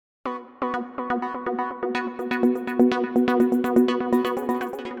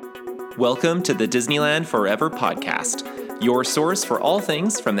Welcome to the Disneyland Forever podcast, your source for all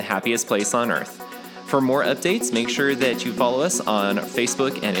things from the happiest place on earth. For more updates, make sure that you follow us on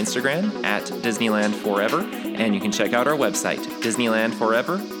Facebook and Instagram at Disneyland Forever, and you can check out our website,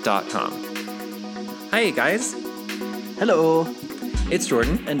 disneylandforever.com. Hi, guys. Hello. It's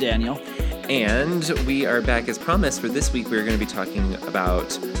Jordan. And Daniel. And we are back as promised. For this week, we're going to be talking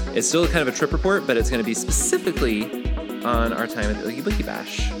about, it's still kind of a trip report, but it's going to be specifically on our time at the Oogie Boogie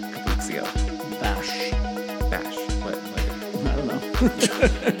Bash a couple weeks ago. Bash. What? I don't know.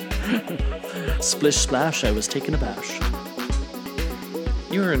 Splish splash, I was taking a bash.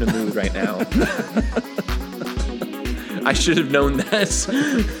 You are in a mood right now. I should have known that.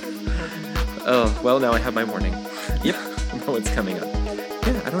 Oh, well, now I have my warning. Yep. I know what's coming up.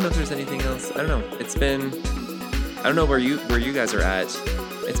 Yeah, I don't know if there's anything else. I don't know. It's been, I don't know where you guys are at.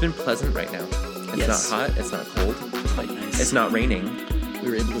 It's been pleasant right now. It's Yes. not hot. It's not cold. Quite nice. It's not raining. We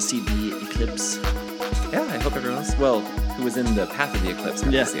were able to see the eclipse. Yeah, I hope everyone else, well, who was in the path of the eclipse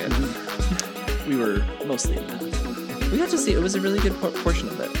got to see it. We were mostly in that. We got to see, it was a really good portion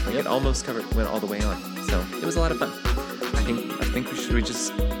of it. Like, Yep. it almost went all the way on. So it was a lot of fun. I think we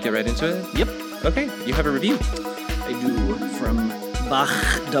just get right into it? Yep. Okay, you have a review. I do. From Bach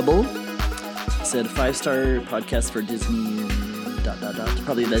Double. Said 5-star podcast for Disney... ...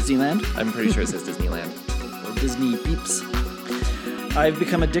 Probably Disneyland. I'm pretty sure it says Disneyland. Or Disney Peeps. I've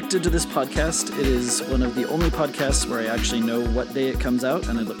become addicted to this podcast. It is one of the only podcasts where I actually know what day it comes out,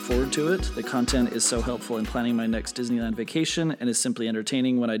 and I look forward to it. The content is so helpful in planning my next Disneyland vacation and is simply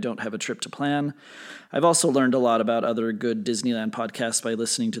entertaining when I don't have a trip to plan. I've also learned a lot about other good Disneyland podcasts by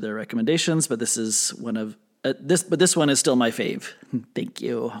listening to their recommendations, but this is one of this one is still my fave. Thank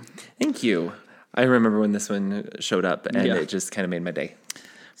you. Thank you. I remember when this one showed up, and Yeah. it just kind of made my day.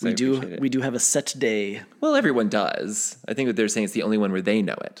 So We I do appreciate it. we do have a set day. Well, everyone does. I think that they're saying it's the only one where they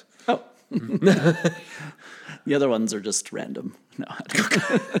know it. Oh. The other ones are just random. No.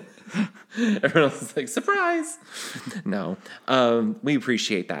 Everyone else is like, surprise! No. We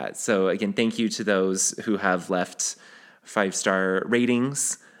appreciate that. So again, thank you to those who have left 5-star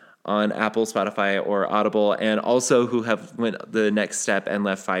ratings on Apple, Spotify, or Audible, and also who have went the next step and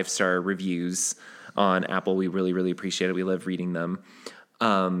left 5-star reviews on Apple. We really, really appreciate it. We love reading them.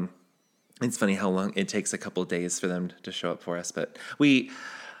 It's funny how long it takes a couple of days for them to show up for us, but we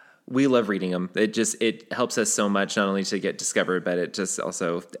love reading them. It helps us so much, not only to get discovered, but it just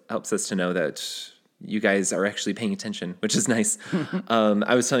also helps us to know that you guys are actually paying attention, which is nice.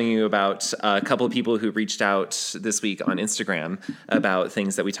 I was telling you about a couple of people who reached out this week on Instagram about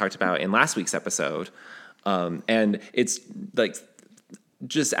things that we talked about in last week's episode. And it's like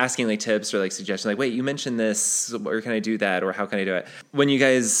just asking like tips or like suggestions, like, wait, you mentioned this, or can I do that? Or how can I do it? When you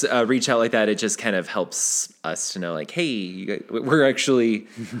guys reach out like that, it just kind of helps us to know like, hey, you guys, we're actually...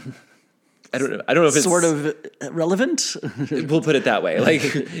 I don't know if it's sort of relevant. We'll put it that way. Like,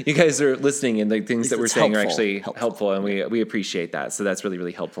 you guys are listening, and the things that we're saying helpful. are actually helpful, and we appreciate that. So that's really,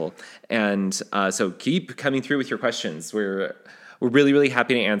 really helpful. And so keep coming through with your questions. We're really, really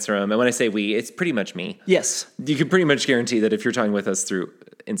happy to answer them. And when I say we, it's pretty much me. Yes. You can pretty much guarantee that if you're talking with us through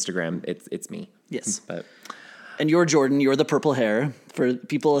Instagram, it's me. Yes. But And you're Jordan. You're the purple hair. For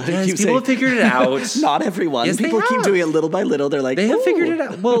people who yes, keep people saying, have figured it out. Not everyone. Yes, they People keep have. doing it little by little. They're like, They have "Ooh." figured it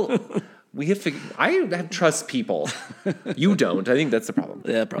out. Well, we have figured. I have trust people. You don't. I think that's the problem.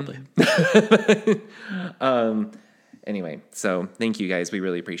 Yeah, probably. Anyway, so thank you guys. We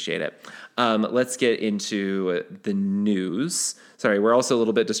really appreciate it. Let's get into the news. Sorry, we're also a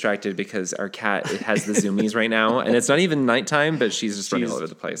little bit distracted because our cat has the zoomies right now, and it's not even nighttime, but she's just running all over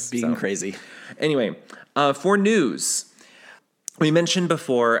the place. Being crazy. Anyway, for news, we mentioned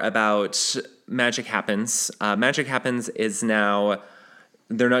before about Magic Happens. Magic Happens is now,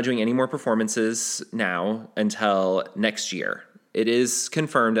 they're not doing any more performances now until next year. It is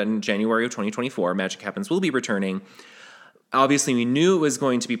confirmed that in January of 2024, Magic Happens will be returning. Obviously, we knew it was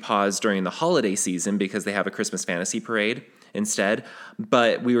going to be paused during the holiday season because they have a Christmas Fantasy Parade instead.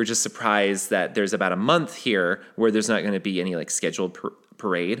 But we were just surprised that there's about a month here where there's not going to be any like scheduled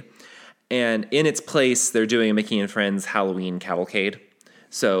parade. And in its place, they're doing a Mickey and Friends Halloween cavalcade.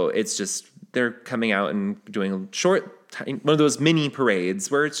 So it's just, they're coming out and doing a short, one of those mini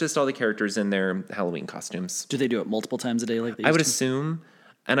parades where it's just all the characters in their Halloween costumes. Do they do it multiple times a day like they used I would to? assume.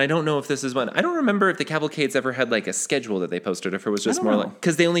 And I don't know if this is one. I don't remember if the cavalcades ever had like a schedule that they posted, or if it was just more like,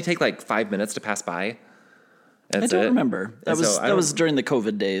 because they only take like 5 minutes to pass by. I don't remember. That was during the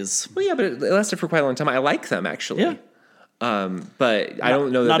COVID days. Well, yeah, but it lasted for quite a long time. I like them actually. Yeah. But I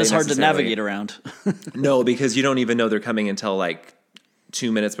don't know that Not they as hard to necessarily- navigate around. No, because you don't even know they're coming until like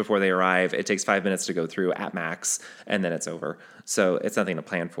 2 minutes before they arrive. It takes 5 minutes to go through at max, and then it's over. So it's nothing to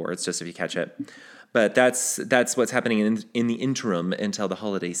plan for. It's just if you catch it. But that's what's happening in the interim until the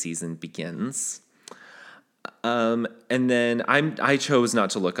holiday season begins. And then I chose not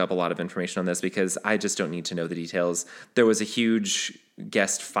to look up a lot of information on this because I just don't need to know the details. There was a huge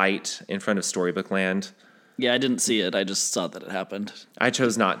guest fight in front of Storybook Land. Yeah, I didn't see it. I just saw that it happened. I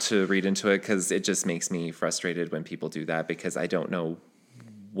chose not to read into it because it just makes me frustrated when people do that because I don't know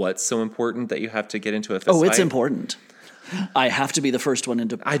what's so important that you have to get into a fist fight. Oh, it's important. I have to be the first one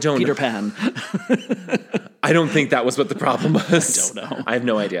into Peter Pan. I don't think that was what the problem was. I don't know. I have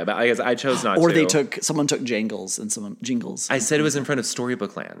no idea, but I guess I chose not to. Or someone took Jingles and someone Jingles. I said it was in front of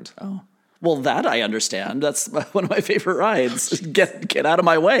Storybook Land. Oh. Well, that I understand. That's one of my favorite rides. Get out of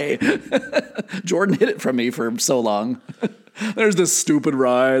my way. Jordan hid it from me for so long. There's this stupid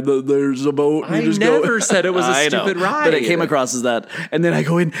ride. There's a boat. I never said it was a stupid ride. But it came across as that. And then I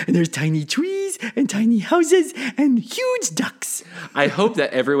go in, and there's tiny trees and tiny houses and huge ducks. I hope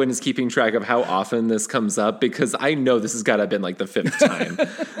that everyone is keeping track of how often this comes up because I know this has got to have been like the 5th time.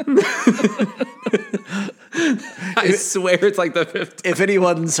 I swear it's like the 5th time. If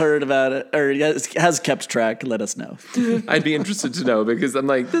anyone's heard about it or has kept track, let us know. I'd be interested to know because I'm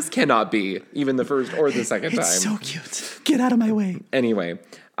like, this cannot be even the first or the second time. It's so cute. Get out of my way. Anyway,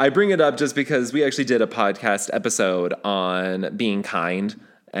 I bring it up just because we actually did a podcast episode on being kind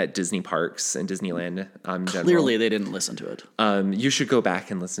at Disney parks and Disneyland. Clearly, they didn't listen to it. You should go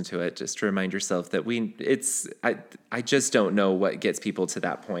back and listen to it just to remind yourself that I just don't know what gets people to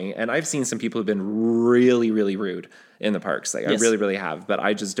that point. And I've seen some people who've been really, really rude in the parks. Like yes. I really, really have. But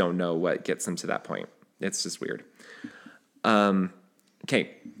I just don't know what gets them to that point. It's just weird.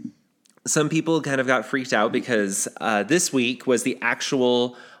 Okay. Some people kind of got freaked out because this week was the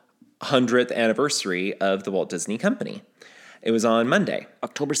actual 100th anniversary of the Walt Disney Company. It was on Monday,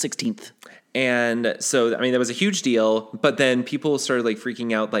 October 16th. And so, I mean, that was a huge deal, but then people started like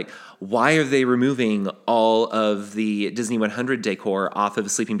freaking out, like, why are they removing all of the Disney 100 decor off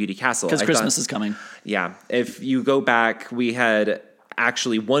of Sleeping Beauty Castle? Because Christmas is coming. Yeah. If you go back, we had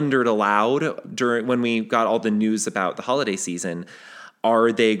actually wondered aloud when we got all the news about the holiday season,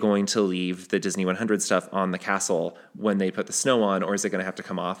 are they going to leave the Disney 100 stuff on the castle when they put the snow on, or is it going to have to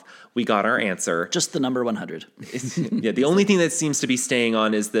come off? We got our answer. Just the number 100. Yeah, the only thing that seems to be staying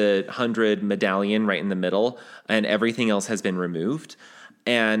on is the 100 medallion right in the middle, and everything else has been removed.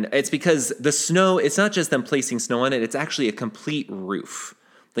 And it's because the snow, it's not just them placing snow on it, it's actually a complete roof.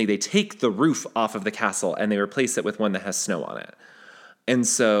 Like they take the roof off of the castle and they replace it with one that has snow on it. And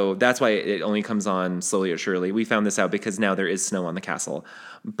so that's why it only comes on slowly or surely. We found this out because now there is snow on the castle.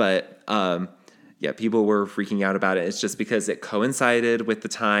 But yeah, people were freaking out about it. It's just because it coincided with the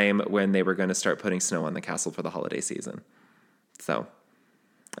time when they were going to start putting snow on the castle for the holiday season. So,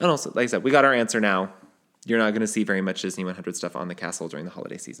 and also, like I said, we got our answer now. You're not going to see very much Disney 100 stuff on the castle during the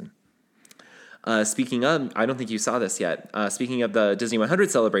holiday season. Speaking of, I don't think you saw this yet. Speaking of the Disney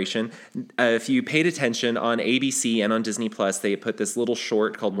 100 celebration, if you paid attention on ABC and on Disney Plus, they put this little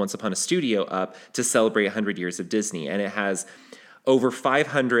short called Once Upon a Studio up to celebrate 100 years of Disney. And it has over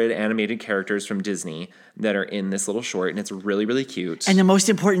 500 animated characters from Disney that are in this little short, and it's really, really cute. And the most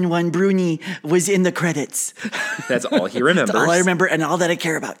important one, Bruni, was in the credits. That's all he remembers. That's all I remember and all that I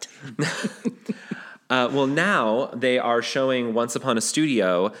care about. Well, now they are showing Once Upon a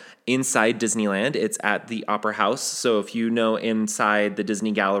Studio inside Disneyland. It's at the Opera House. So if you know inside the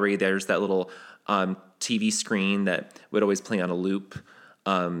Disney Gallery, there's that little TV screen that would always play on a loop.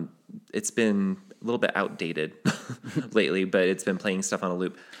 It's been a little bit outdated lately, but it's been playing stuff on a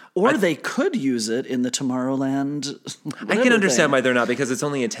loop. Or they could use it in the Tomorrowland. I can understand why they're not, because it's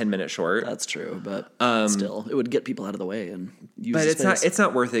only a 10-minute short. That's true, but still, it would get people out of the way and use But space. it's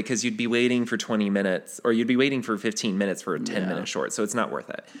not worth it, because you'd be waiting for 20 minutes, or you'd be waiting for 15 minutes for a 10-minute short, so it's not worth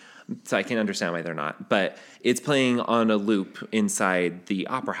it. So I can understand why they're not. But it's playing on a loop inside the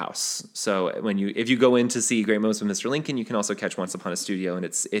Opera House. So if you go in to see Great Moments with Mr. Lincoln, you can also catch Once Upon a Studio. And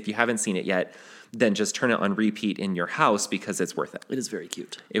if you haven't seen it yet, then just turn it on repeat in your house because it's worth it. It is very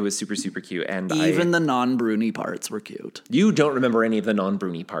cute. It was super, super cute. And even the non-Bruni parts were cute. You don't remember any of the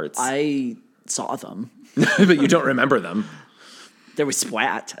non-Bruni parts. I saw them. But you don't remember them. There was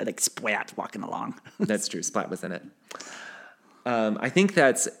Splat. I like Splat walking along. That's true. Splat was in it. I think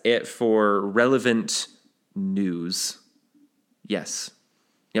that's it for relevant news. Yes.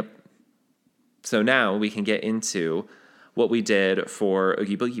 Yep. So now we can get into what we did for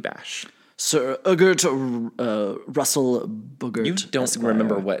Oogie Boogie Bash. Sir Ugert Russell Boogert. You don't Esquire.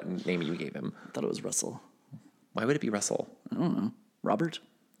 remember what name you gave him. I thought it was Russell. Why would it be Russell? I don't know. Robert?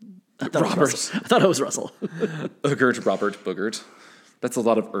 Robert. I thought it was Russell. Ugert Robert Boogert. That's a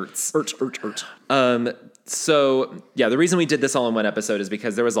lot of erts. Ert. So, yeah, the reason we did this all in one episode is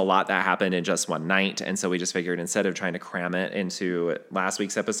because there was a lot that happened in just one night. And so we just figured instead of trying to cram it into last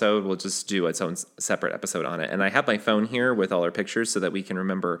week's episode, we'll just do its own separate episode on it. And I have my phone here with all our pictures so that we can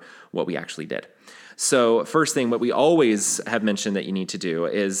remember what we actually did. So first thing, what we always have mentioned that you need to do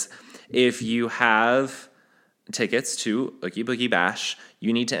is if you have tickets to Oogie Boogie Bash,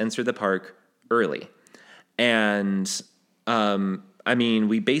 you need to enter the park early. And, I mean,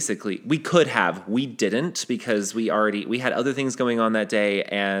 we didn't because we had other things going on that day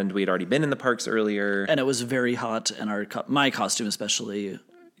and we'd already been in the parks earlier. And it was very hot and my costume especially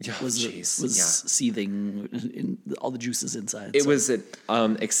was seething in all the juices inside. It was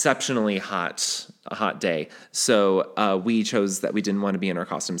an exceptionally a hot day. So we chose that we didn't want to be in our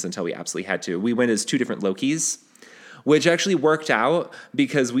costumes until we absolutely had to. We went as 2 different Lokis, which actually worked out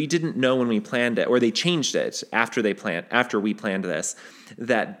because we didn't know when we planned it, or they changed it after we planned this,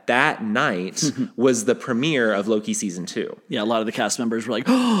 that night was the premiere of Loki season 2. Yeah, a lot of the cast members were like,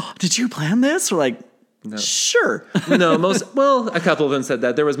 "Oh, did you plan this?" We're like, no. Sure. No, a couple of them said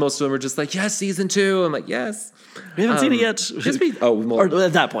that. Most of them were just like, yes, season 2. I'm like, yes. We haven't seen it yet. Or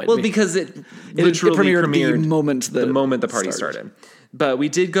at that point. Well, because it literally premiered the moment the party started. But we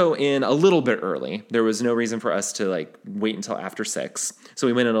did go in a little bit early. There was no reason for us to wait until after 6. So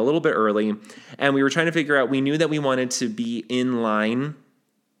we went in a little bit early and we were trying to figure out, we knew that we wanted to be in line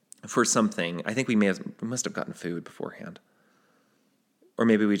for something. I think we must have gotten food beforehand. Or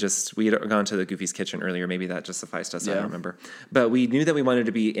maybe we had gone to the Goofy's Kitchen earlier. Maybe that just sufficed us. Yeah. I don't remember. But we knew that we wanted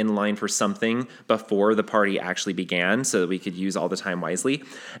to be in line for something before the party actually began so that we could use all the time wisely.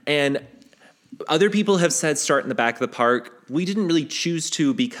 And other people have said start in the back of the park. We didn't really choose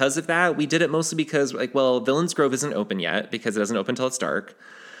to because of that. We did it mostly because, Villains Grove isn't open yet because it doesn't open until it's dark.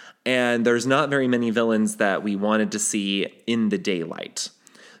 And there's not very many villains that we wanted to see in the daylight.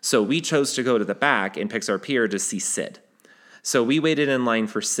 So we chose to go to the back in Pixar Pier to see Sid. So we waited in line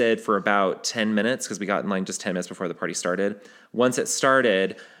for Sid for about 10 minutes because we got in line just 10 minutes before the party started. Once it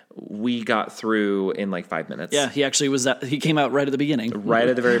started, we got through in 5 minutes. Yeah, he actually he came out right at the beginning. Right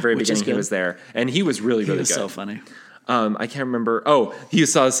at the very, very beginning, he was there. And he was really, really good. He was so funny. I can't remember. Oh, you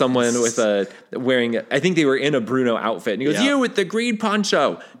saw someone wearing, I think they were in a Bruno outfit. And he goes, You with the green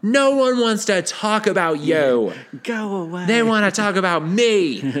poncho. No one wants to talk about you. Go away. They want to talk about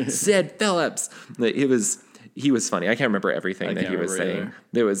me, Sid Phillips. He was funny. I can't remember everything that he was saying.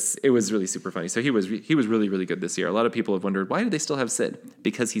 It was really super funny. So he was really, really good this year. A lot of people have wondered, why do they still have Sid?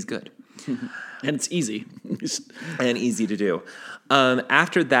 Because he's good. And it's easy. And easy to do.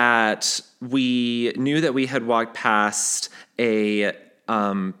 After that, we knew that we had walked past a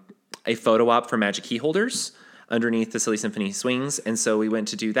photo op for Magic Key Holders underneath the Silly Symphony swings. And so we went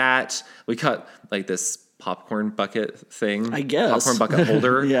to do that. We cut this popcorn bucket thing. I guess. Popcorn bucket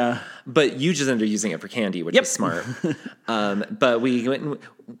holder. Yeah. But you just ended up using it for candy, which is smart. But we went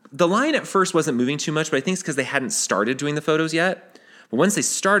the line at first wasn't moving too much, but I think it's because they hadn't started doing the photos yet. But once they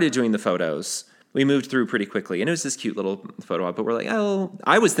started doing the photos, we moved through pretty quickly. And it was this cute little photo op, but we're like, oh,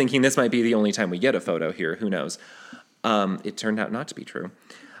 I was thinking this might be the only time we get a photo here. Who knows? It turned out not to be true.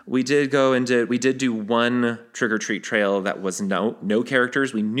 We did do one trick-or-treat trail that was no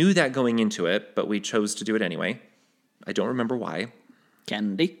characters. We knew that going into it, but we chose to do it anyway. I don't remember why.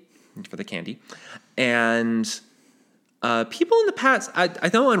 Candy. For the candy. And people in the past, I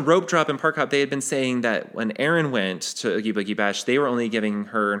know on Rope Drop and Park Hop, they had been saying that when Erin went to Oogie Boogie Bash, they were only giving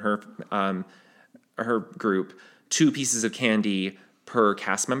her and her group 2 pieces of candy per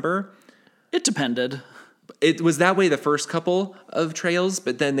cast member. It depended. It was that way the first couple of trails,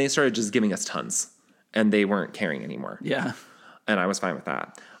 but then they started just giving us tons, and they weren't caring anymore. Yeah. And I was fine with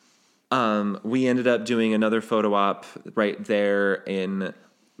that. We ended up doing another photo op right there in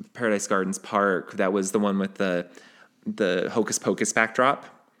Paradise Gardens Park. That was the one with the Hocus Pocus backdrop.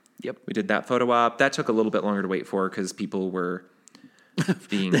 Yep. We did that photo op. That took a little bit longer to wait for because people were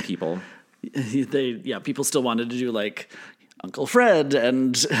being people. People still wanted to do Uncle Fred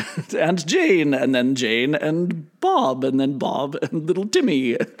and Aunt Jane, and then Jane and Bob, and then Bob and little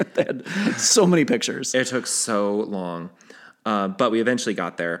Timmy. They had so many pictures. It took so long, but we eventually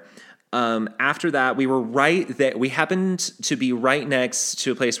got there. After that, we were right there. We happened to be right next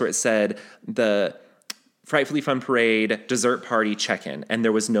to a place where it said the Frightfully Fun Parade dessert party check-in, and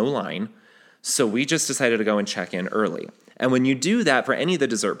there was no line. So we just decided to go and check in early. And when you do that for any of the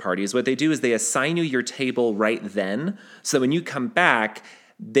dessert parties, what they do is they assign you your table right then. So when you come back,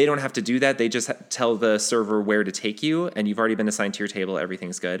 they don't have to do that. They just tell the server where to take you, and you've already been assigned to your table.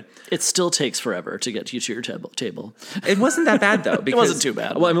 Everything's good. It still takes forever to get you to your table. It wasn't that bad, though. Because, it wasn't too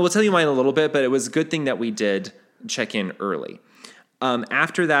bad. Well, we'll tell you mine in a little bit, but it was a good thing that we did check in early.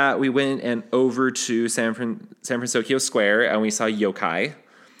 After that, we went and over to San Francisco Square, and we saw Yokai.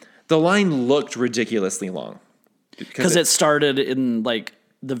 The line looked ridiculously long. Because it started in, like,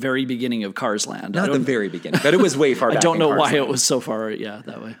 the very beginning of Cars Land. Not the very beginning, but it was way far back. I don't know why Land. it was so far,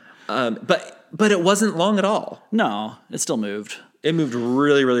 that way. But it wasn't long at all. No, it still moved. It moved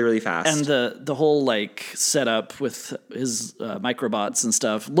really, really, really fast. And the whole, like, setup with his microbots and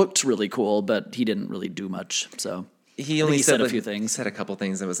stuff looked really cool, but he didn't really do much, so... He only said a few things. He said a couple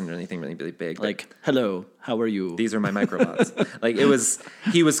things. It wasn't anything really, really big. Like, hello, how are you? These are my microbots.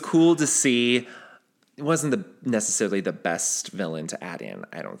 He was cool to see. It wasn't necessarily the best villain to add in,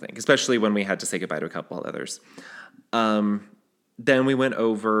 I don't think, especially when we had to say goodbye to a couple others. Then we went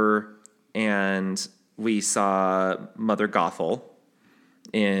over and we saw Mother Gothel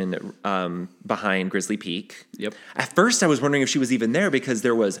in behind Grizzly Peak. Yep. At first, I was wondering if she was even there because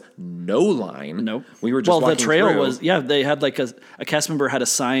there was no line. Nope. We were just walking the trail through. was they had like a cast member had a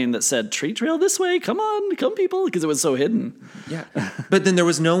sign that said "Treat Trail this way. Come on, come people," because it was so hidden. Yeah. But then there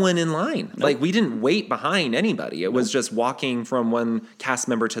was no one in line. Nope. Like we didn't wait behind anybody. It was just walking from one cast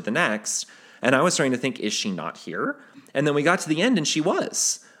member to the next. And I was starting to think, is she not here? And then we got to the end and she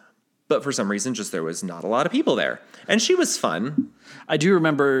was. But for some reason, just there was not a lot of people there. And she was fun. I do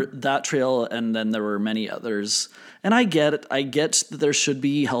remember that trail, and then there were many others. And I get it. I get that there should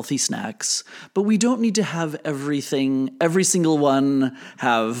be healthy snacks, but we don't need to have every single one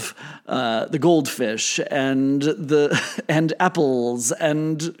have the goldfish and apples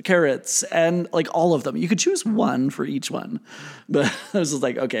and carrots and like all of them. You could choose one for each one. But I was just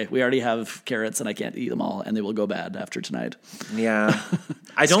like, okay, we already have carrots and I can't eat them all and they will go bad after tonight. Yeah.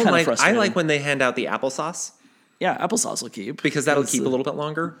 I like when they hand out the applesauce. Yeah, applesauce will keep. Because that'll keep a little bit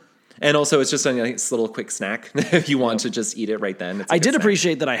longer. And also, it's just a nice little quick snack if you want to just eat it right then. I did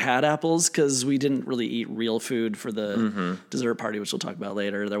appreciate that I had apples because we didn't really eat real food for the dessert party, which we'll talk about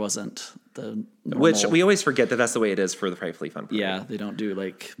later. There wasn't the normal... Which we always forget that that's the way it is for the Frightfully Fun party. Yeah, they don't do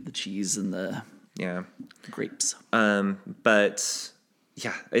like the cheese and the grapes. But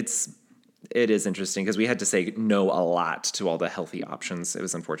yeah, it is interesting because we had to say no a lot to all the healthy options. It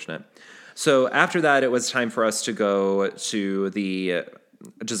was unfortunate. So after that, it was time for us to go to the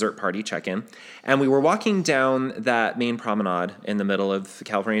dessert party check-in. And we were walking down that main promenade in the middle of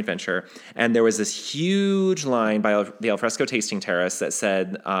California Adventure. And there was this huge line by the Alfresco Tasting Terrace that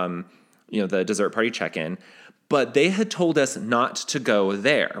said, the dessert party check-in. But they had told us not to go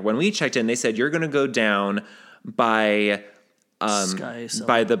there. When we checked in, they said, you're going to go down by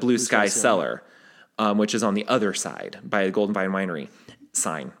the Blue Sky Cellar, which is on the other side by the Golden Vine Winery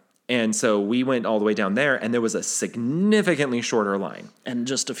sign. And so we went all the way down there, and there was a significantly shorter line. And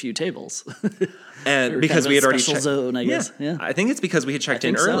just a few tables. And because we had already checked. Zone, I guess. Yeah. I think it's because we had checked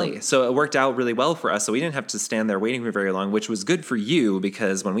in early. So it worked out really well for us. So we didn't have to stand there waiting for very long, which was good for you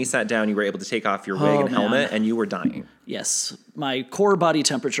because when we sat down, you were able to take off your wig and helmet, and you were dying. Yes. My core body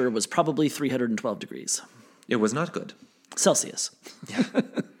temperature was probably 312 degrees. It was not good. Celsius. Yeah.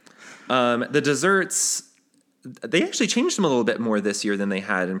 The desserts... They actually changed them a little bit more this year than they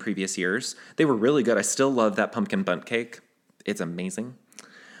had in previous years. They were really good. I still love that pumpkin bundt cake. It's amazing.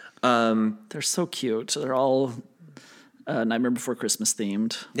 They're so cute. They're all Nightmare Before Christmas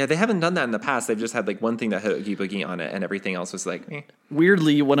themed. Yeah, they haven't done that in the past. They've just had like one thing that had Oogie Boogie on it, and everything else was like, eh.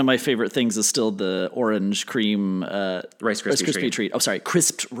 Weirdly, one of my favorite things is still the orange cream Rice Krispie treat. Oh, sorry,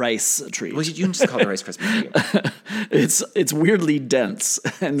 crisped rice treat. Well, you can just call it Rice Krispie treat. It's weirdly dense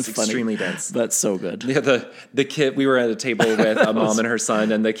and funny. Extremely dense. But so good. Yeah, the kid, we were at a table with a mom and her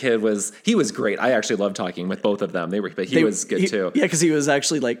son, and the kid was great. I actually loved talking with both of them. He was good too. Yeah, because he was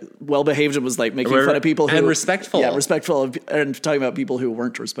actually like well behaved and was like making fun of people and respectful. Yeah, respectful and talking about people who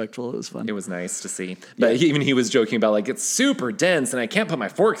weren't respectful. It was fun. It was nice to see. But he was joking about like it's super dense and I can't put my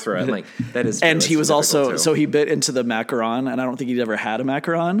fork through it. Like that is. And he was also so he bit into the macaron, and I don't think he'd ever had a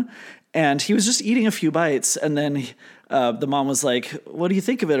macaron. And he was just eating a few bites, and then the mom was like, "What do you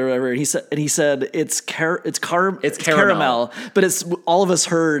think of it?" or whatever. And he said, "It's caramel." But it's all of us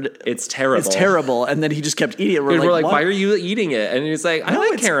heard it's terrible. It's terrible. And then he just kept eating it. We're like, "Why are you eating it?" And he's like, "I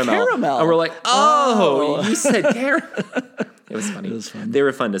like caramel." And we're like, "Oh, you said caramel." It was funny. It was fun. They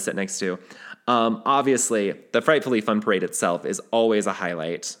were fun to sit next to. Obviously, the Frightfully Fun Parade itself is always a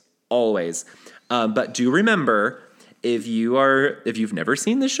highlight. Always. But do remember, if you've never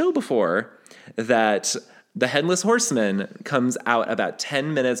seen the show before, that the Headless Horseman comes out about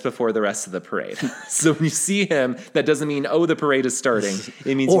 10 minutes before the rest of the parade. So when you see him, that doesn't mean, the parade is starting.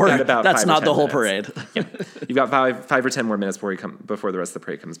 It means you've got about 5 or 10 minutes. That's not the whole parade. Yeah. You've got 5 or 10 more minutes before the rest of the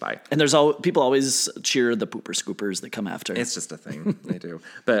parade comes by. And there's people always cheer the pooper scoopers that come after. It's just a thing. They do.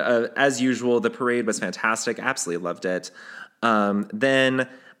 But as usual, the parade was fantastic. Absolutely loved it. Then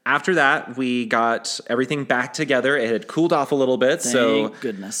after that, we got everything back together. It had cooled off a little bit. Thank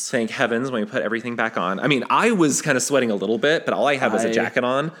goodness. Thank heavens when we put everything back on. I mean, I was kind of sweating a little bit, but all I had was a jacket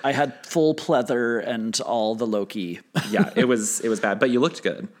on. I had full pleather and all the Loki. Yeah, it was bad, but you looked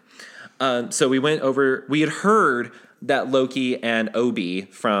good. So we went over, we had heard that Loki and Obi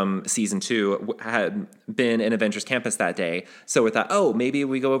from season 2 had been in Avengers Campus that day. So we thought, oh, maybe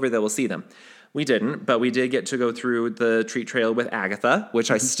we go over there, we'll see them. We didn't, but we did get to go through the treat trail with Agatha,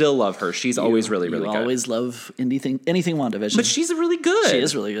 which I still love her. She's always really good. You always love anything WandaVision. But she's really good. She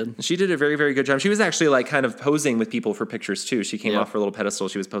is really good. She did a very, very good job. She was actually like kind of posing with people for pictures too. She came off her little pedestal.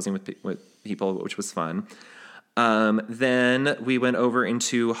 She was posing with people, which was fun. Then we went over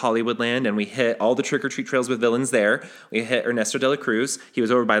into Hollywoodland and we hit all the trick-or-treat trails with villains there. We hit Ernesto de la Cruz. He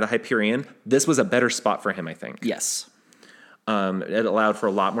was over by the Hyperion. This was a better spot for him, I think. Yes. It allowed for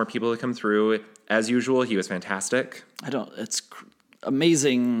a lot more people to come through. As usual, he was fantastic. It's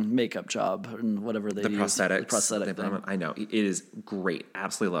amazing makeup job and whatever they use. Prosthetics. The prosthetic thing. I know. It is great.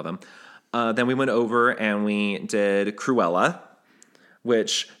 Absolutely love him. Then we went over and we did Cruella,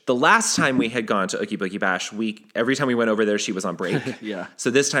 which the last time we had gone to Oogie Boogie Bash, every time we went over there, she was on break. Yeah. So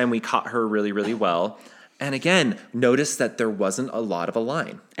this time we caught her really, really well. And again, noticed that there wasn't a lot of a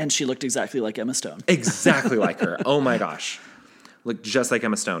line. And she looked exactly like Emma Stone. Exactly like her. Oh my gosh. Looked just like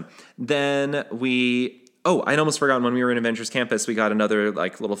Emma Stone. Then I'd almost forgotten when we were in Avengers Campus, we got another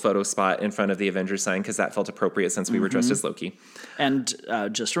like little photo spot in front of the Avengers sign because that felt appropriate since we were dressed as Loki. And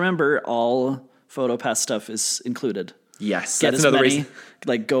just remember, all PhotoPass stuff is included. Yes. Get that's as another many, reason.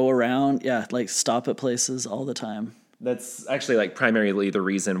 like go around, like stop at places all the time. That's actually like primarily the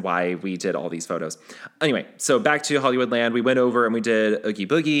reason why we did all these photos. Anyway, so back to Hollywoodland, we went over and we did Oogie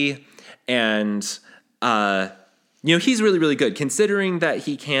Boogie, and he's really, really good considering that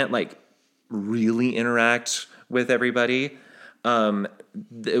he can't like really interact with everybody.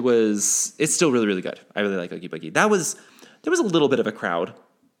 It's still really, really good. I really like Oogie Boogie. There was a little bit of a crowd,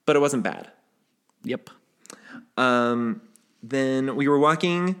 but it wasn't bad. Yep. Then we were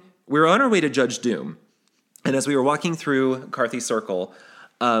on our way to Judge Doom. And as we were walking through Carthy Circle,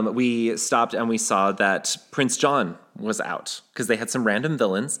 we stopped and we saw that Prince John was out because they had some random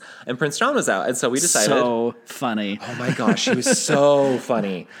villains and Prince John was out. And so we decided. So funny. Oh my gosh, he was so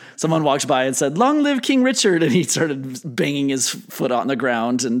funny. Someone walked by and said, "Long live King Richard." And he started banging his foot on the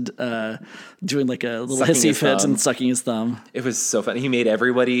ground and doing like a little hissy fit and sucking his thumb. It was so funny. He made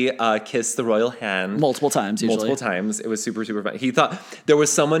everybody kiss the royal hand. Multiple times, usually. Multiple times. It was super, super fun. He thought there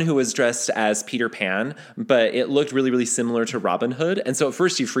was someone who was dressed as Peter Pan, but it looked really, really similar to Robin Hood. And so at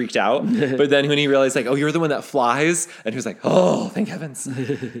first he freaked out. But then when he realized, like, oh, you're the one that flies. And he was like, oh, thank heavens.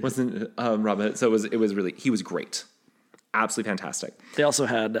 Wasn't Robin Hood. So it was really, he was great. Absolutely fantastic. They also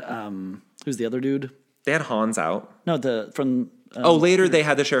had, who's the other dude? They had Hans out. No, from... later they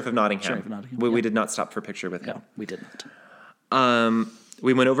had the Sheriff of Nottingham. Sheriff of Nottingham, we did not stop for a picture with him. No, we did not.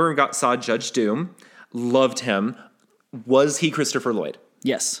 We went over and saw Judge Doom. Loved him. Was he Christopher Lloyd?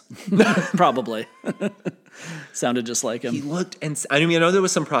 Yes, probably. Sounded just like him. He looked I know there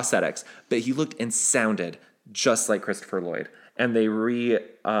was some prosthetics, but he looked and sounded just like Christopher Lloyd. And they redid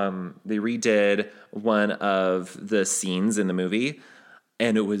one of the scenes in the movie,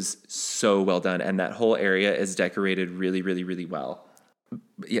 and it was so well done. And that whole area is decorated really, really, really well.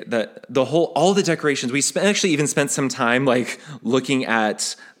 Yeah, all the decorations. We actually even spent some time like looking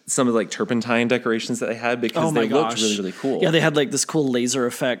at some of the like turpentine decorations that they had because they looked really, really cool. Yeah, they had like this cool laser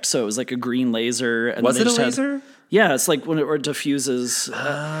effect. So it was like a green laser. And was it a laser? Yeah, it's like when it diffuses.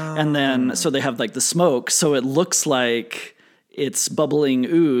 And then, so they have like the smoke. So it looks like it's bubbling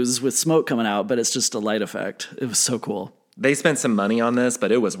ooze with smoke coming out, but it's just a light effect. It was so cool. They spent some money on this,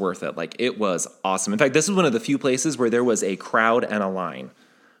 but it was worth it. Like, it was awesome. In fact, this is one of the few places where there was a crowd and a line.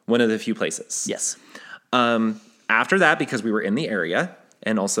 One of the few places. Yes. After that, because we were in the area,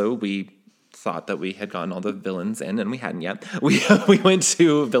 and also we thought that we had gotten all the villains in, and we hadn't yet, we went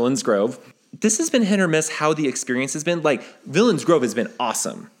to Villains Grove. This has been hit or miss how the experience has been. Like, Villains Grove has been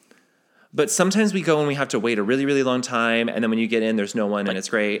awesome. But sometimes we go and we have to wait a really, really long time. And then when you get in, there's no one and it's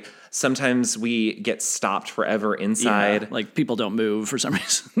great. Sometimes we get stopped forever inside. Yeah, like people don't move for some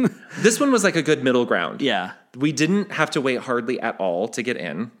reason. This one was like a good middle ground. Yeah. We didn't have to wait hardly at all to get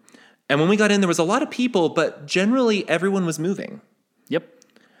in. And when we got in, there was a lot of people, but generally everyone was moving. Yep.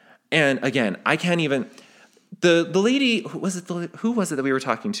 And again, I can't even... The lady, who was it that we were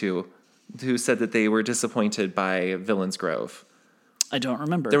talking to who said that they were disappointed by Villains Grove? I don't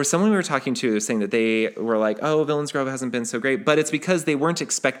remember. There was someone we were talking to saying that they were like, oh, Villains Grove hasn't been so great. But it's because they were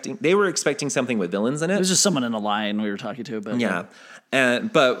expecting something with villains in it. It was just someone in a line we were talking to. But yeah.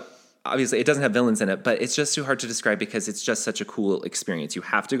 But obviously it doesn't have villains in it, but it's just too hard to describe because it's just such a cool experience. You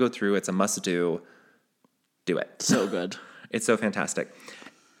have to go through. It's a must do. Do it. So good. It's so fantastic.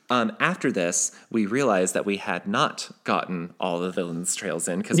 After this, we realized that we had not gotten all the villains' trails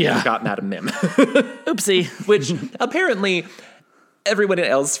in because we forgot Madame Mim. Oopsie. Which apparently everyone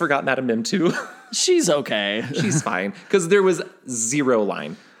else forgot Madame Mim too. She's okay. She's fine because there was 0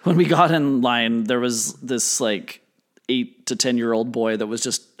 line. When we got in line, there was this like 8 to 10-year-old boy that was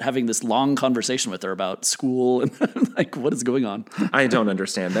just having this long conversation with her about school and like, what is going on? I don't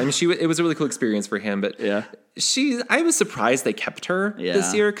understand. I mean, it was a really cool experience for him, but I was surprised they kept her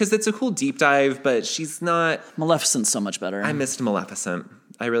this year because it's a cool deep dive, but she's not. Maleficent's so much better. I missed Maleficent.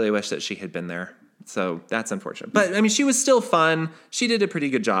 I really wish that she had been there. So that's unfortunate. But I mean, she was still fun. She did a pretty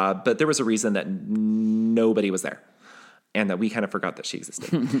good job, but there was a reason that nobody was there. And that we kind of forgot that she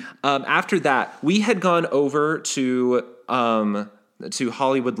existed. After that, we had gone over to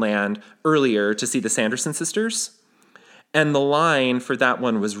Hollywoodland earlier to see the Sanderson sisters. And the line for that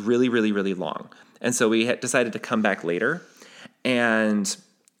one was really, really, really long. And so we had decided to come back later. And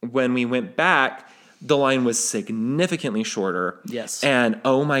when we went back, the line was significantly shorter. Yes. And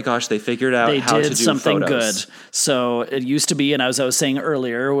oh my gosh, they figured out how to do something photos. Good. So it used to be, and as I was saying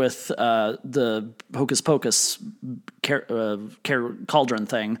earlier with the Hocus Pocus cauldron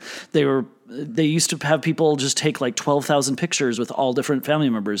thing, they used to have people just take like 12,000 pictures with all different family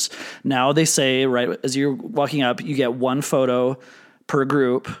members. Now they say, right as you're walking up, you get 1 photo per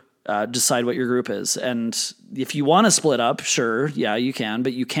group. Decide what your group is. And if you want to split up, sure, yeah, you can,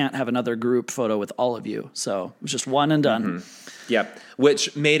 but you can't have another group photo with all of you. So it was just one and done. Mm-hmm. Yep.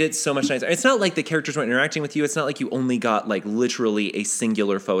 Which made it so much nicer. It's not like the characters weren't interacting with you. It's not like you only got like literally a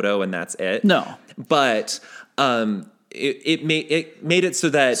singular photo and that's it. No. But it made it so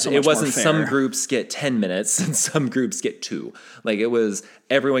that it wasn't some groups get 10 minutes and some groups get 2. Like it was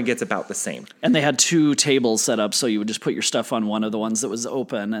everyone gets about the same. And they had 2 tables set up, so you would just put your stuff on one of the ones that was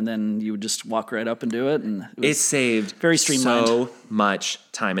open, and then you would just walk right up and do it. And it saved very streamlined. So much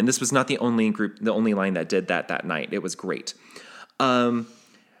time. And this was not the only line that did that night. It was great.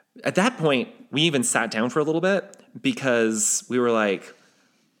 At that point, we even sat down for a little bit because we were like,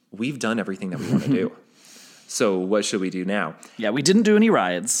 we've done everything that we want to do. So what should we do now? Yeah, we didn't do any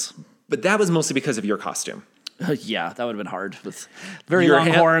rides. But that was mostly because of your costume. Yeah, that would have been hard with very long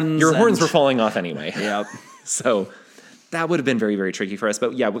horns. Your horns were falling off anyway. Yep. So that would have been very, very tricky for us.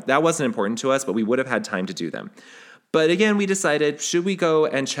 But yeah, that wasn't important to us, but we would have had time to do them. But again, we decided, should we go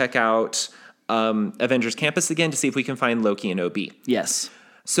and check out Avengers Campus again to see if we can find Loki and OB? Yes.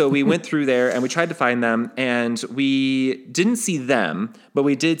 So we went through there and we tried to find them, and we didn't see them, but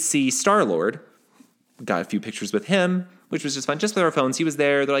we did see Star-Lord. Got a few pictures with him, which was just fun. Just with our phones, he was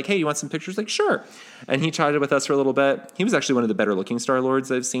there. They're like, "Hey, you want some pictures?" Like, sure. And he chatted with us for a little bit. He was actually one of the better looking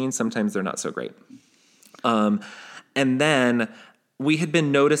Star-Lords I've seen. Sometimes they're not so great. And then we had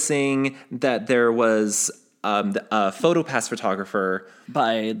been noticing that there was a PhotoPass photographer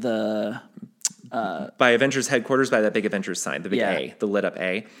by Avengers headquarters, by that big Avengers sign, the big A, the lit up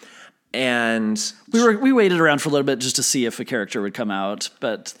A. And we waited around for a little bit just to see if a character would come out,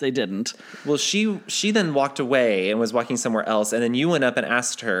 but they didn't. Well, she then walked away and was walking somewhere else, and then you went up and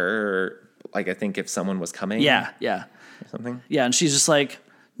asked her, like, I think if someone was coming. Yeah. Or something. Yeah, and she's just like,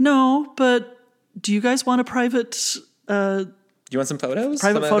 "No, but do you guys want a private you want some photos?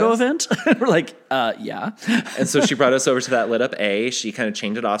 Private photo event?" We're like, yeah. And so she brought us over to that lit up A. She kind of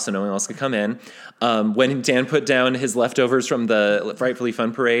chained it off so no one else could come in. When Dan put down his leftovers from the Frightfully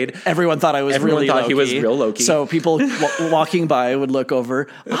Fun parade, everyone thought I was really Loki. He was real Loki. So people walking by would look over.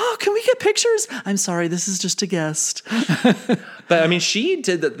 "Oh, can we get pictures?" "I'm sorry, this is just a guest." But I mean, she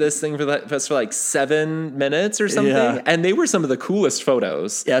did this thing for us for like 7 minutes or something, and they were some of the coolest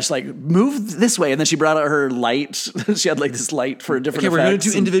photos. Yeah, she's like, "Move this way," and then she brought out her light. She had like this light for different. Okay, we're going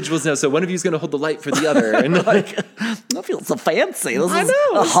to do individuals now. So one of you is going to hold the light for the other, and like, I feel so fancy. I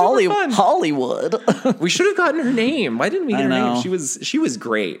know, Hollywood. We should have gotten her name. Why didn't we get her name? She was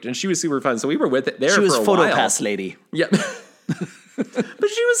great, and she was super fun. So we were with it there. She was for a while. PhotoPass lady. Yep. But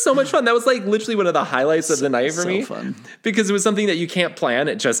she was so much fun. That was like literally one of the highlights of the night for me. Fun. Because it was something that you can't plan.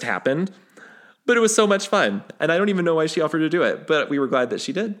 It just happened. But it was so much fun. And I don't even know why she offered to do it. But we were glad that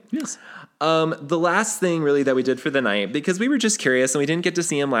she did. Yes. The last thing really that we did for the night, because we were just curious and we didn't get to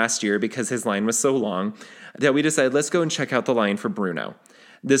see him last year because his line was so long, that we decided, let's go and check out the line for Bruno.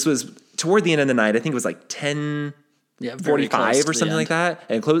 This was toward the end of the night. I think it was like 10:45 or something like that.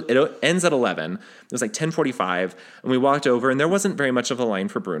 And it ends at 11. It was like 10:45. And we walked over and there wasn't very much of a line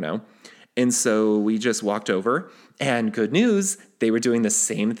for Bruno. And so we just walked over, and good news, they were doing the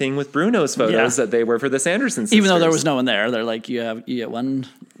same thing with Bruno's photos that they were for the Sanderson sisters. Even though there was no one there, they're like, you get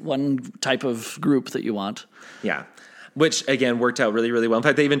one type of group that you want. Yeah, which again worked out really, really well. In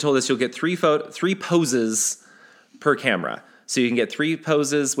fact, they even told us you'll get three poses per camera. So you can get 3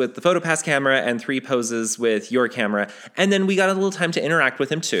 poses with the PhotoPass camera and 3 poses with your camera. And then we got a little time to interact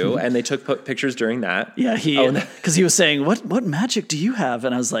with him too. And they took pictures during that. Yeah, because he was saying, what magic do you have?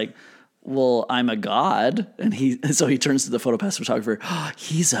 And I was like, well, I'm a god. And so he turns to the PhotoPass photographer. Oh,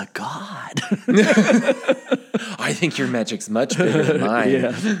 he's a god. I think your magic's much bigger than mine.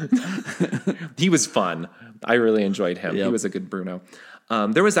 Yeah. He was fun. I really enjoyed him. Yep. He was a good Bruno.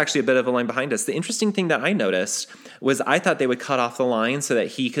 There was actually a bit of a line behind us. The interesting thing that I noticed was I thought they would cut off the line so that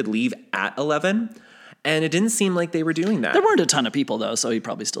he could leave at 11. And it didn't seem like they were doing that. There weren't a ton of people, though, so he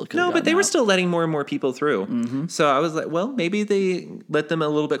probably still could have No, but they out. were still letting more and more people through. Mm-hmm. So I was like, well, maybe they let them a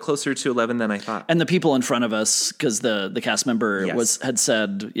little bit closer to 11 than I thought. And the people in front of us, because the cast member had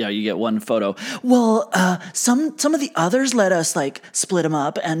said, yeah, you get one photo. Well, some of the others let us like split them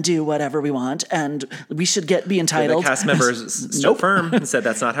up and do whatever we want, and we should be entitled. The cast members stood firm and said,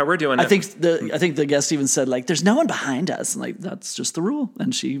 that's not how we're doing it. I think the guest even said, like, there's no one behind us. And like, that's just the rule.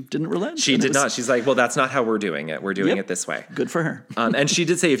 And she didn't relent. She did not. She's like, well, that's not how we're doing it. We're doing it this way. Good for her. And she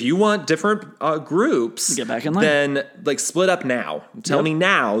did say, if you want different groups, get back in line. Then like split up now. Tell me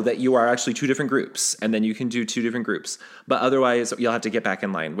now that you are actually 2 different groups, and then you can do 2 different groups. But otherwise, you'll have to get back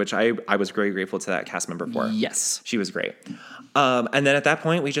in line, which I was very grateful to that cast member for. Yes. She was great. And then at that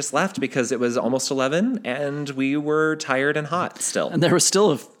point, we just left because it was almost 11, and we were tired and hot still. And there was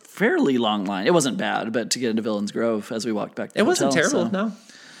still a fairly long line. It wasn't bad, but to get into Villains Grove as we walked back to the hotel. It wasn't terrible, no.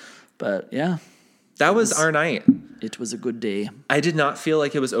 But yeah. That was our night. It was a good day. I did not feel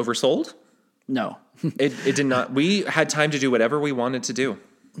like it was oversold. No. It did not. We had time to do whatever we wanted to do.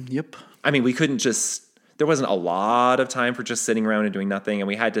 Yep. I mean, we couldn't just, there wasn't a lot of time for just sitting around and doing nothing. And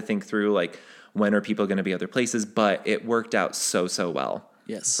we had to think through, like, when are people going to be other places? But it worked out so well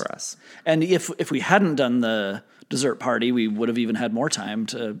for us. And if we hadn't done the dessert party, we would have even had more time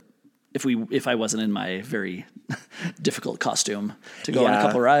to, if I wasn't in my very difficult costume, to go on a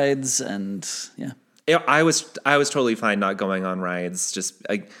couple rides and I was totally fine not going on rides, just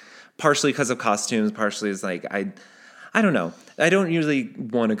partially because of costumes, partially is like I don't know. I don't usually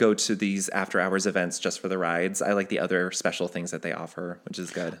want to go to these after hours events just for the rides. I like the other special things that they offer, which is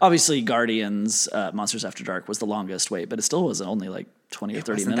good. Obviously, Guardians Monsters After Dark was the longest wait, but it still was only like 20 or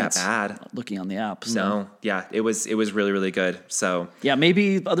 30 minutes. That bad. Looking on the app. So. No, yeah, it was really, really good. So yeah,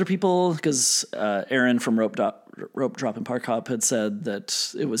 maybe other people, because Erin from Rope Drop and Park Hop had said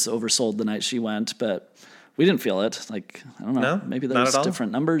that it was oversold the night she went, but we didn't feel it. Like, I don't know. No, maybe there was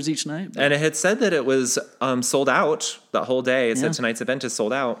different numbers each night. But. And it had said that it was sold out the whole day. It said tonight's event is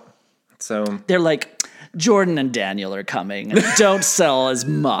sold out. So they're like, Jordan and Daniel are coming. And don't sell as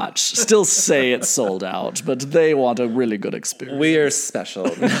much. Still say it's sold out, but they want a really good experience. We are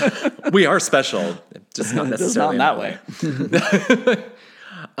special. We are special. Just not necessarily in that way.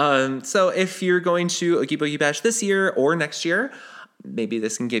 So if you're going to Oogie Boogie Bash this year or next year, maybe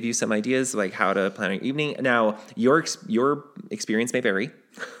this can give you some ideas like how to plan your evening. Now, your experience may vary.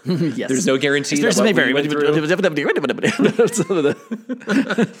 Yes. There's no guarantee experience that may vary.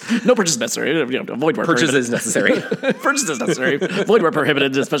 No purchase necessary. Avoid where purchase is necessary. Purchase is necessary. Avoid where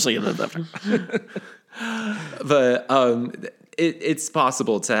prohibited, especially in the. But it's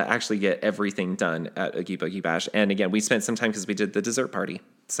possible to actually get everything done at Oogie Boogie Bash. And again, we spent some time because we did the dessert party.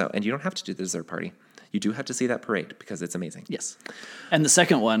 And you don't have to do the dessert party. You do have to see that parade because it's amazing. Yes. And the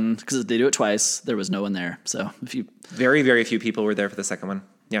second one, because they do it twice, there was no one there. So very, very few people were there for the second one.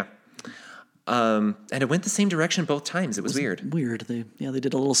 Yeah. And it went the same direction both times. It was weird. Weird. They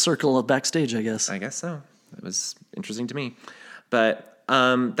did a little circle of backstage, I guess. I guess so. It was interesting to me. But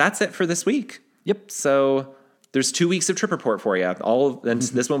that's it for this week. Yep. So there's 2 weeks of trip report for you. And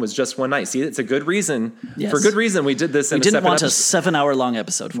this one was just one night. See, it's a good reason. Yes. For good reason we did this. We didn't want a 7-hour-long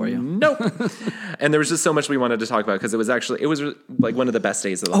episode for you. Nope. And there was just so much we wanted to talk about because it was like one of the best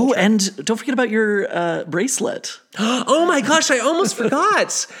days of the whole trip. And don't forget about your bracelet. Oh my gosh, I almost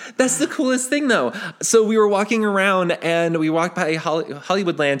forgot. That's the coolest thing, though. So we were walking around and we walked by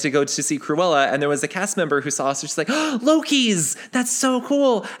Hollywoodland to go to see Cruella, and there was a cast member who saw us. She's like, oh, Loki's. That's so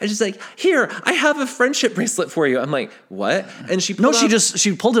cool. And she's like, here, I have a friendship bracelet for you. I'm like, what? And she pulled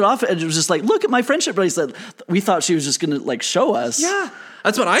she pulled it off and it was just like, look at my friendship bracelet. We thought she was just going to like show us. Yeah.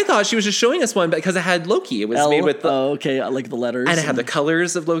 That's what I thought. She was just showing us one because it had Loki. It was made with okay, like the letters. And it had the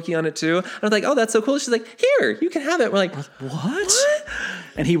colors of Loki on it too. And I was like, oh, that's so cool. She's like, here, you can have it. We're like, what?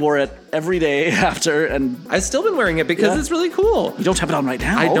 And he wore it every day after. And I've still been wearing it because it's really cool. You don't have it on right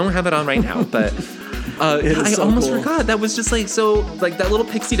now. I don't have it on right now, but I almost forgot. That was just like so, like that little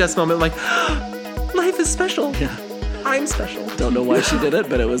pixie dust moment. Like, life is special. Yeah. I'm special. Don't know why she did it,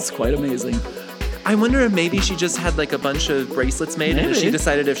 but it was quite amazing. I wonder if maybe she just had like a bunch of bracelets made and she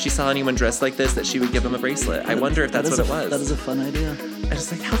decided if she saw anyone dressed like this that she would give them a bracelet. I wonder if that's what it was. That is a fun idea. I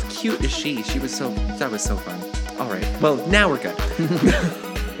was like, how cute is she? That was so fun. All right. Well, now we're good.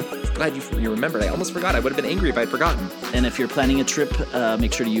 Glad you remembered. I almost forgot. I would have been angry if I'd forgotten. And if you're planning a trip,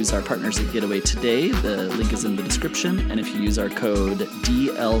 make sure to use our partners at Getaway today. The link is in the description. And if you use our code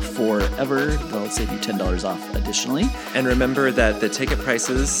DL4EVER, they'll save you $10 off additionally. And remember that the ticket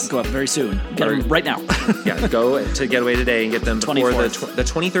prices go up very soon. Get them right now. Yeah, go to Getaway today and get them before the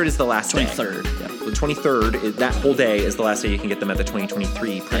 23rd is the last day. 23rd. Yeah. The 23rd, that whole day is the last day you can get them at the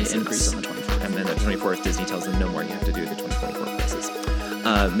 2023 prices. Increase on the 24th. And then the 24th, Disney tells them no more. You have to do the 2024 prices.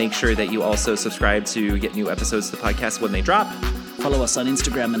 Make sure that you also subscribe to get new episodes of the podcast when they drop. Follow us on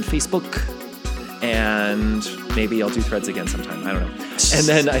Instagram and Facebook. And maybe I'll do Threads again sometime. I don't know. And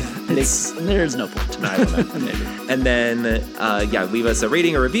then there's no point. I don't know. Maybe. And then, leave us a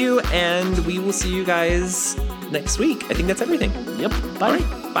rating or review, and we will see you guys next week. I think that's everything. Yep. Bye.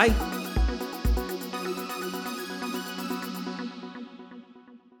 Right. Bye.